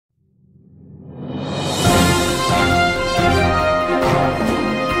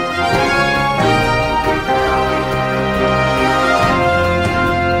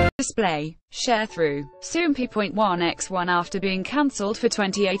display. Sharethrough. Soompi.1x1 After being cancelled for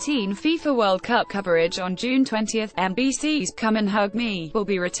 2018 FIFA World Cup coverage on June 20, NBC's Come and Hug Me will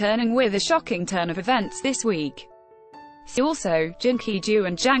be returning with a shocking turn of events this week. See also, Jin Ki-ju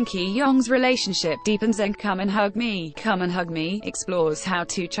and Jang Yong's relationship deepens, and Come and Hug Me. Come and Hug Me explores how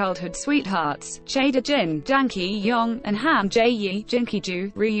two childhood sweethearts, Jin, Jang Yong, and Han Jae-yi, Jin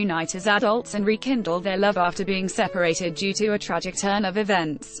Ki-ju, reunite as adults and rekindle their love after being separated due to a tragic turn of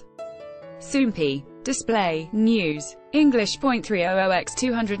events. Soompi. Display. News.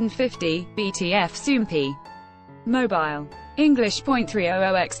 English.300x250, BTF Soompi. Mobile.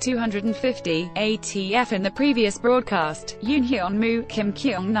 English.300x250, ATF. In the previous broadcast, Yoon Hyun-moo, Kim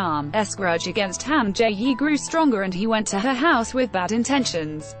Kyung-nam's grudge against Han Jae-yi grew stronger and he went to her house with bad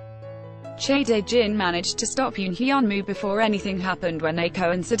intentions. Jin managed to stop Yoon Hyun-moo before anything happened when they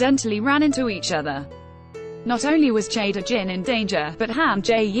coincidentally ran into each other. Not only was Jin in danger, but Han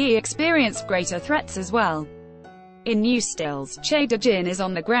Jae-yi experienced greater threats as well. In news stills, Jin is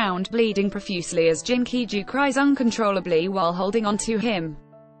on the ground bleeding profusely as Jin Ki-ju cries uncontrollably while holding on to him.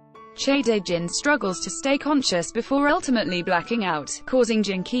 Jin struggles to stay conscious before ultimately blacking out, causing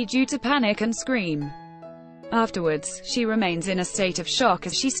Jin Ki-ju to panic and scream. Afterwards, she remains in a state of shock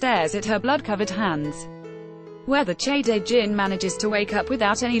as she stares at her blood-covered hands. Whether Jin manages to wake up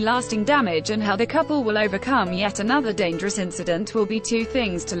without any lasting damage and how the couple will overcome yet another dangerous incident will be two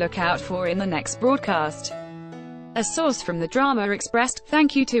things to look out for in the next broadcast. A source from the drama expressed,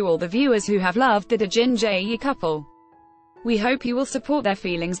 "Thank you to all the viewers who have loved the Jin Jae-yi couple. We hope you will support their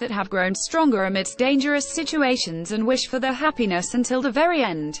feelings that have grown stronger amidst dangerous situations and wish for their happiness until the very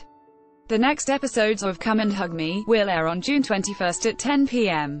end." The next episodes of Come and Hug Me will air on June 21 at 10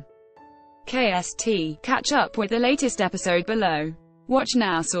 p.m. KST. Catch up with the latest episode below. Watch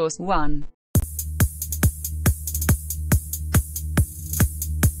now. Source 1.